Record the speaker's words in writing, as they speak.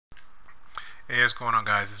Hey, what's going on,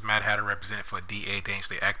 guys? This is Matt Hatter, represent for DA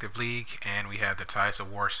Dangerously Active League, and we have the Tdes of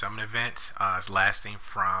War Summit event. It's lasting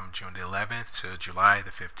from June the 11th to July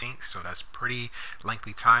the 15th, so that's pretty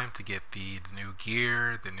lengthy time to get the new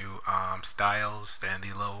gear, the new styles, and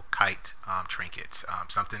the little kite trinkets.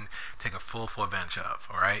 Something to take a full advantage of.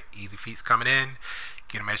 All right, easy feats coming in,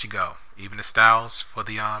 get them as you go. Even the styles for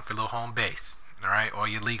the little home base. All right, or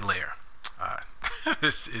your league layer. Uh,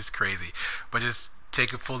 this is crazy, but just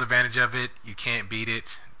take a full advantage of it. You can't beat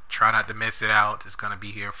it. Try not to miss it out. It's going to be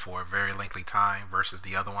here for a very lengthy time versus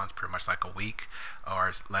the other ones, pretty much like a week or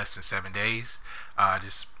less than 7 days.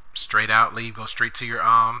 Just straight out leave, go straight to your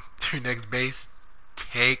to your next base.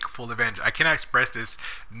 Take full advantage. I cannot express this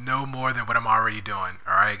no more than what I'm already doing.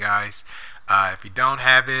 All right, guys. If you don't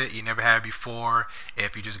have it, you never had it before.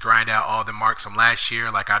 If you just grind out all the marks from last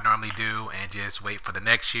year like I normally do and just wait for the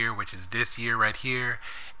next year, which is this year right here,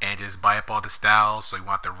 and just buy up all the styles, so you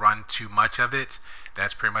want to run too much of it,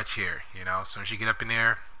 that's pretty much here. As soon as you get up in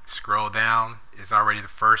there, scroll down, it's already the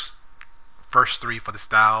first three for the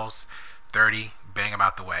styles, 30, bang them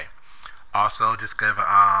out the way. Also, just give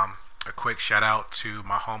a quick shout out to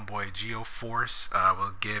my homeboy GeoForce.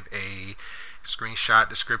 We'll give a screenshot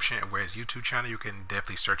description of where his YouTube channel. You can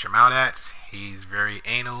definitely search him out at. He's very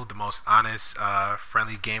anal, the most honest,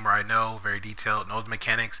 friendly gamer I know. Very detailed, knows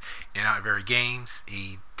mechanics in and out of very games.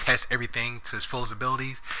 He tests everything to his fullest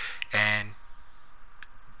abilities, and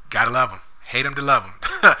gotta love him. Hate him to love him.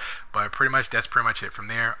 But that's pretty much it from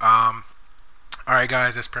there. Alright,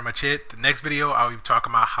 guys, that's pretty much it. The next video I'll be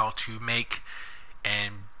talking about how to make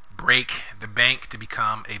and break the bank to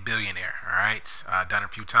become a billionaire. Alright, done it a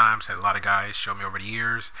few times, had a lot of guys show me over the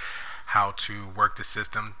years how to work the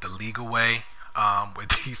system the legal way, with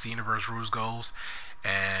DC Universe rules goals,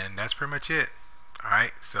 and that's pretty much it.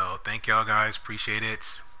 Alright, so thank y'all guys, appreciate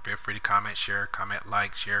it. Feel free to comment, share, comment,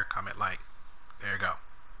 like, share, comment, like. There you go.